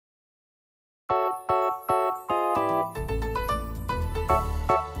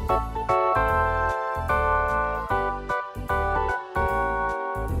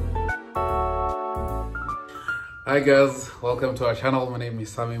Hi guys, welcome to our channel. My name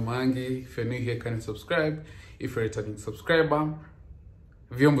is Maangis. If you're new here, can you subscribe? If you're a returning subscriber,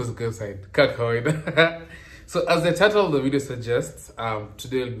 vyombo ziko side kawaida. So as the title of the video suggests,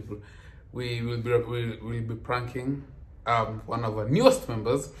 today we will be pranking one of our newest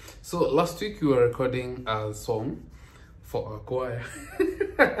members. So last week we were recording a song for our choir.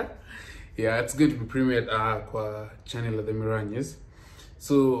 Yeah, it's going to be premiered kwa channel of the Miranyis.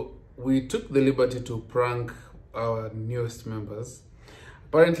 So we took the liberty to prank our newest members.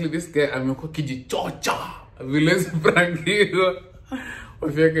 Apparently this guy amekuwa kijichocha vile prank hiyo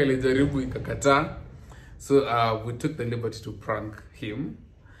ofyake alijaribu ikakataa. So we took the liberty to prank him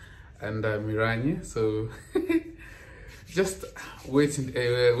and Miranyi. So just wait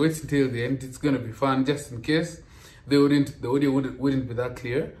until the end. It's gonna be fun. Just in case the audio wouldn't be that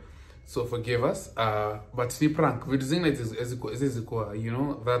clear, so forgive us. But the prank we didn't you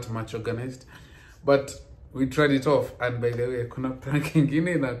know, that much organized, but we tried it off. And by the way, kuna pranking in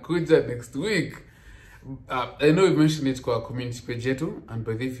nakuja next week. I know we mentioned it to our community page yetu, and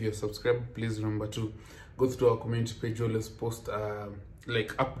by the way, if you're subscribed, please remember to go through our community page. Always post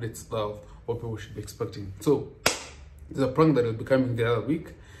like updates of what people should be expecting. So there's a prank that will be coming the other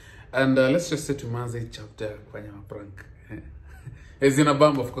week, and let's just say to Manze chapter kwanya prank. As in a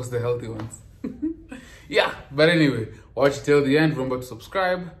bump, of course, the healthy ones. Yeah, but anyway, watch till the end. Remember to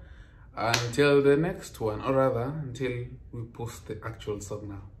subscribe until the next one, or rather until we post the actual song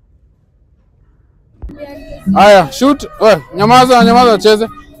now. Aya, shoot. Nyamaza,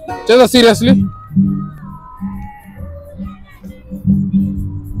 cheza seriously.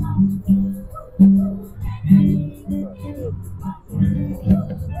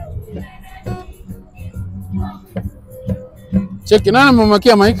 Check, nani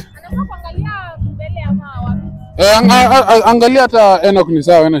mmakia mic? Anataka kuangalia mbele ama wapi? Angalia hata Enoch ni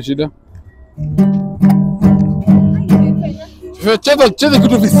sawa, haina shida. Cheza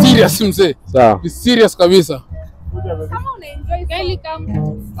kitu vi serious mzee. Sawa. Vi serious kabisa. Kama una enjoy Kelly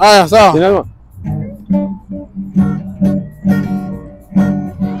kama. Aya, sawa.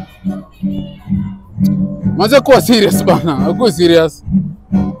 Maze kuwa serious bana, akuwa serious.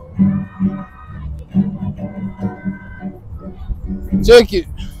 Check it.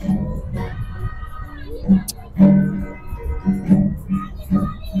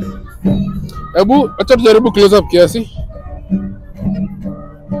 Ebu, acha tujaribu close up kiasi.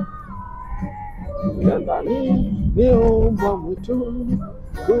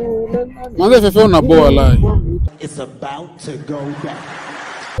 Manze fefe unaboa lai. It's about to go back.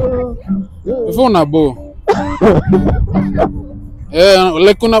 Fefe unaboa.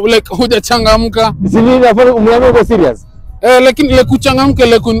 Like hujachangamka. Sisi nafanya umwambie kwa serious. Lakini ile kuchangamka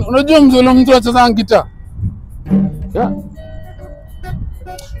ile unajua mzee mtu anacheza gita. Yeah.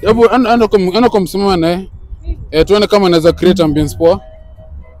 Hebu anda kumsimama naye. Tuone kama anaweza create ambience poa.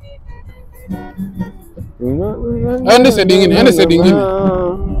 Ende side ingine.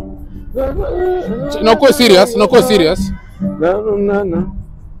 Nakuwa serious.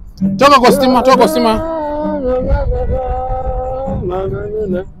 Toka kwa stima.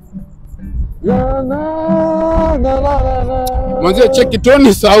 Manze check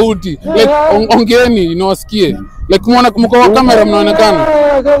tone sauti. Like ongeeni inawasikie. Like muona mko kwa kamera mnaonekana.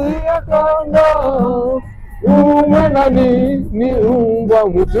 Ni umbwa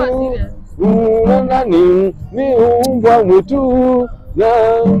mwitu. Ni umbwa mwitu.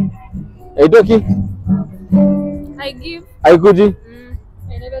 Doki. I give.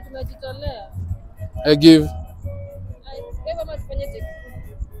 Enebe tumejitolea. I give. Kama tufanye take.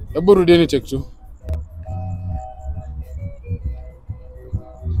 Hebu rudieni check tu.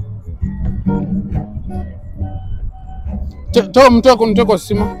 Mtu kunitoa kwa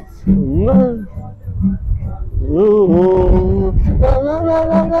simu.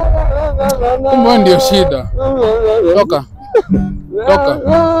 Kumbe ndio shida. Toka.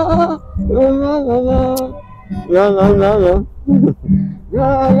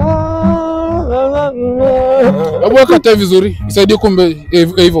 Hebu kata vizuri. Isaidie kumbe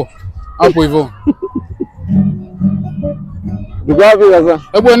hivyo. Hapo hivyo. Dugapi sasa?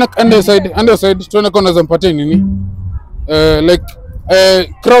 Hebu ende side. Tuone kama unaweza mpatia nini. Like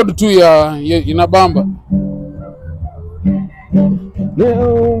crowd tu ya inabamba. Ni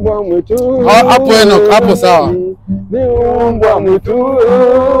umbwa mwitu. Hapo Enoch, hapo sawa. Ni umbwa mwitu.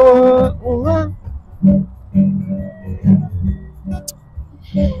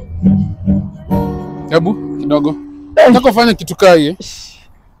 Hebu kidogo. Nataka kufanya kitu kai.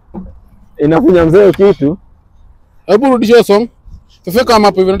 Inafunya mzee kitu. Hebu rudisha song. Tufika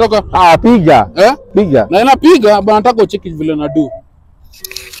hapo hivi natoka. Piga. Piga. Na inapiga bana, nataka ucheki vile na do.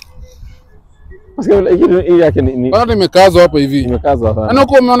 Maskini hii yake ni Bado imekazwa hapa hivi. imekazwa hapa. Ana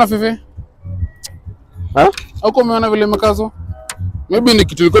uko umeona Fefe? Ha? Uko umeona vile imekazwa? Maybe ni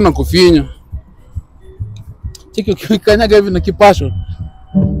kitu ilikuwa na kufinya. Cheki ukikanyaga hivi na kipasho.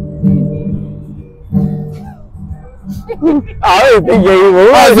 Wewe piga hivyo.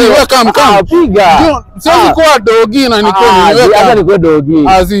 Wewe kama piga. Sasa kwa dogi na niko niweka. Hata niko dogi.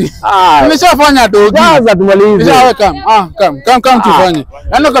 Nimeshafanya dogi. Sasa tumalize. Nishaweka. Come tufanye.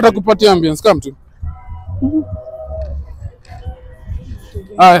 Yaani katakupatia ambience come tu.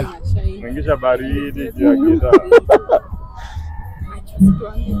 Haya. Mwingisha baridi juu ya giza.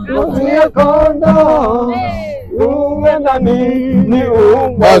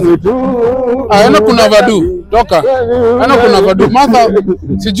 Ana kuna vadu toka. Ana kuna vadu Martha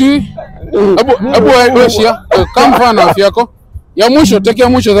sijui. Hebu wewe shia kama fana afya yako. Ya mwisho tekea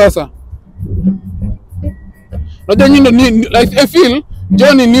mwisho sasa. Unajua nyinyi like I feel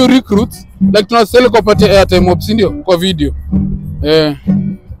Johnny new recruits like tunasema kupata airtime ops ndio kwa video.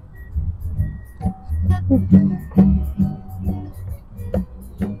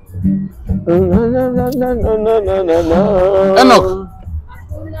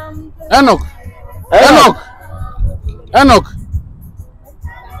 Enoch.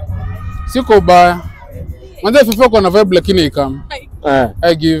 Siko baya. Mwanzo Fefe kwa na vibe lakini ikam.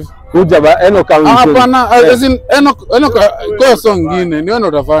 I give. Kuja ba Enoch kama. Hapana, as in Enoch kwa song nyingine ni wewe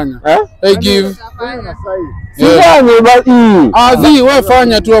utafanya. I give. Sifanye basi. Azi wewe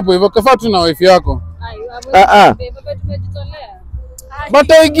fanya tu hapo hivyo. Kafaa tu na wife yako.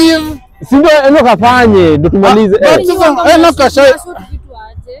 But I give. Sio Enoch afanye ndio tumalize. Enoch kasha.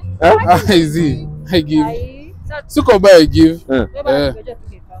 Easy. I give. Siko baya I give.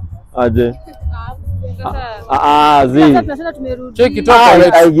 Aje. Check it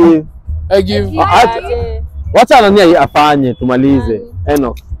out. I give. Wacha nani afanye tumalize.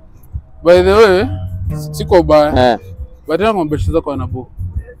 Enoch. By the way, siko baya. But yangu mbeshiza kwa wanaboo.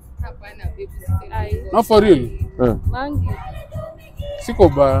 Hapana baby. No for real. Maangis. Siko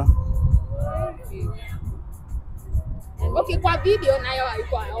baya. Okay, kwa video nayo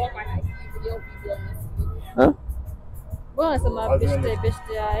alikuwa anaoka na video. Bwana sema best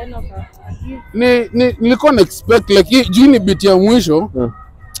ya Enoch. Nilikuwa na expect like juu ni beat ya mwisho.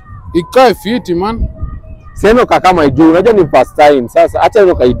 Ikae fiti man. Sema kama idu, unajua ni first time. Sasa acha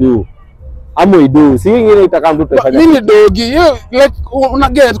Enoch idu. Amo idu. Si nyingine itakaa mtu tafanya. Mimi dogi, you like una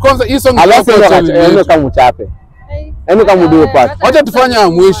get kwanza hii song Enoch kama mchape. Enoch kama ndio part. Acha tufanye ya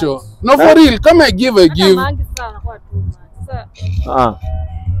mwisho. No for real, kama I give.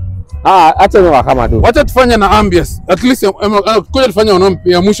 Acha Enoch kama tu. Wacha tufanye na ambience. At least kuja tufanye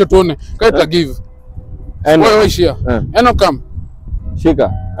ya mwisho tuone. Kaita give. Wewe shia. Enoch kama.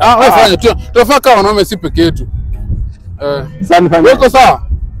 Shika. Wewe fanya tu. Tutafaka wanaume si peke yetu. Sasa nifanye. Weko sawa?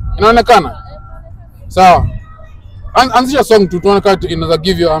 Inaonekana? Sawa. Anzisha song tu tuone kama inaweza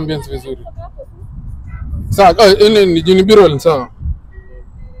give you ambience vizuri. Sawa, ile ni Juni Birol sawa.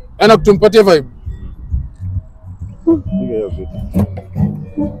 Enoch tumpatie vibe. Piga hiyo vitu.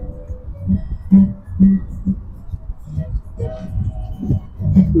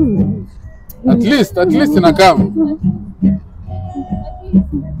 At least inakama.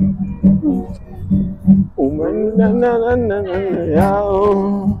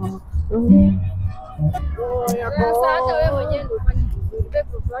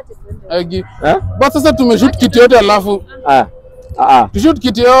 Basi sasa tumeshoot kitu yote alafu tushoot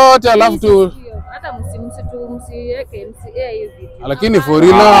kitu yote alafu tu hata msiweke hivi. Lakini for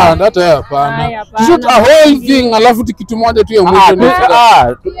real hata hapana. Tushoot a whole thing alafu kitu moja tu ya mwisho ni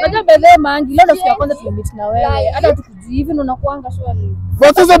unajua bele Maangi leo siku ya kwanza tumemeet na wewe hata tukuji hivi ndo nakuanga shwari.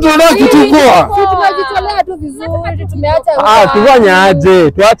 Basi sasa tunaona kitu kwa tunajitolea tu vizuri tumeacha tufanye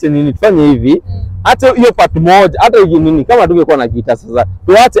aje tuache nini tufanye hivi hata hiyo part moja hata hiyo nini kama tungekuwa na gitaa sasa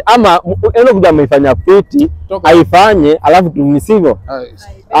tuache ama Enoch ndio ameifanya fiti aifanye alafu tunisivyo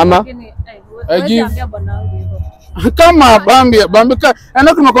ama kama Bambi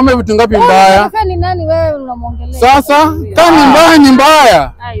Enoch tunakwambia vitu ngapi mbaya sasa ni nani wewe unamuongelea sasa kani mbaya ni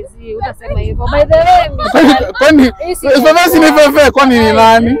mbaya utasema hivyo by the way kwani Fefe ni Fefe kwani ni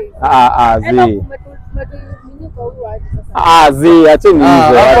nani acheni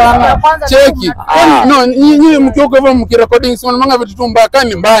hizo cheki no nyinyi mkioko hivyo mkirecording sema manga vitu tu mbaya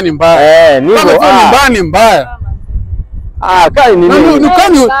kani mbaya ni mbaya ni mbaya kani nini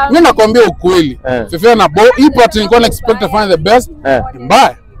kani mimi nakwambia ukweli Fefe na bo hii part nilikuwa na expect to find the best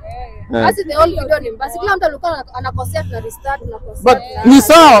mbaya basi the only video ni basi kila mtu alikuwa anakosea tuna restart tunakosea but ni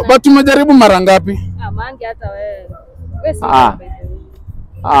sawa but tumejaribu mara ngapi Maangi hata wewe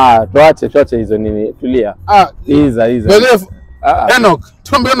tuache hizo nini tulia hizo Enoch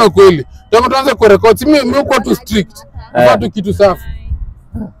tuambie na kweli Tangu tuanze kurekodi, mimi kwa tu strict. Kwa tu kitu safi.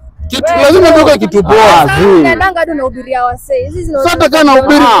 Kitu lazima tuwe kitu poa. Naendanga hadi unahubiria wasee. Hizi zinaona. Sasa kana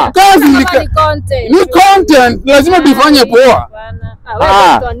hubiri kazi ni content. Lazima tufanye poa.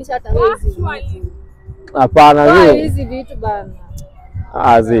 Wewe tuanisha hata wewe hizi. Hapana hizi vitu bana.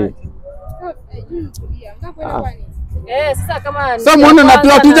 Zi. Sasa kama sasa muone na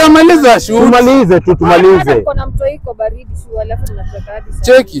tujamaliza tumalize. Kuna mto iko baridi shu alafu tunatoka hadi sasa.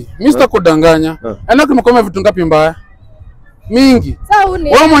 Cheki, mimi sitakudanganya. Ana kumekoma vitu ngapi mbaya? Mingi. Sasa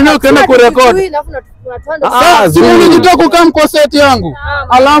wewe mwenyewe ukaenda kurekodi. Unajitoka kama kwa set yangu.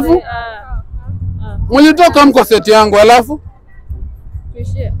 Alafu mlitoka mko set yangu alafu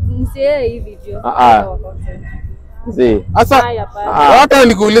msie hii video. Sasa hata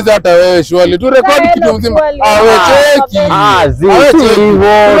nikuuliza hata wewe shwali tu record kitu mzima. Wewe cheki. Cheki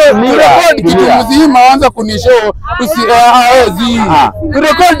hivyo. Ni record kitu mzima anza kunishow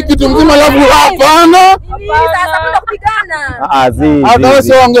record kitu mzima alafu hapana. Sasa kuna kupigana. Hata wewe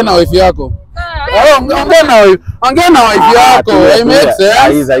sio ongea na wife yako. Ongea na wife yako. It makes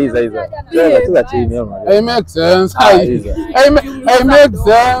sense. Tunacheza chini hapo. It makes sense. It makes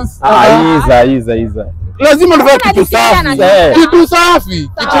sense. Lazima tufanye kitu safi. Kitu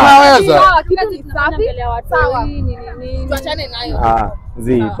safi. Kitu naweza. Tuachane nayo.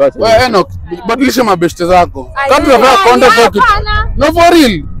 Wewe Enoch, badilisha mabeshte zako. Kama tunafanya content kwa kitu. No for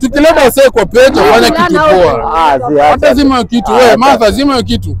real. Tukileta wasee kwa page fanya kitu poa. Hata zima hiyo kitu wewe, Martha zima hiyo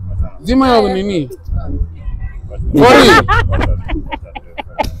kitu. Zima hiyo nini? For real.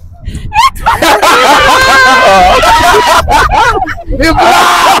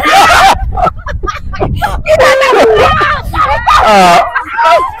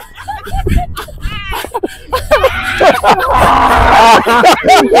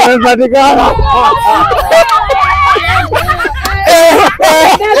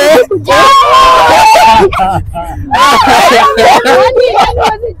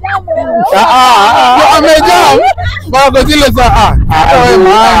 Amejam bado zile saa wewe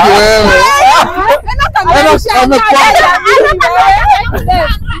Maangi wewe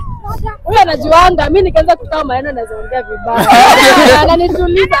huyo anajuanga mimi nikaanza kutoa maneno nazoongea vibaya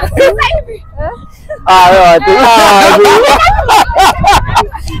ananituliza sasa hivi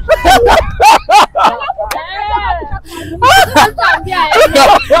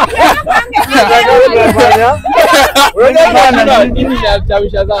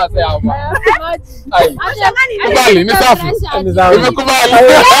Kubali, ni safi. Nimekubali.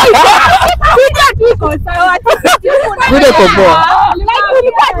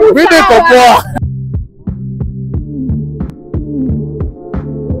 Video iko poa.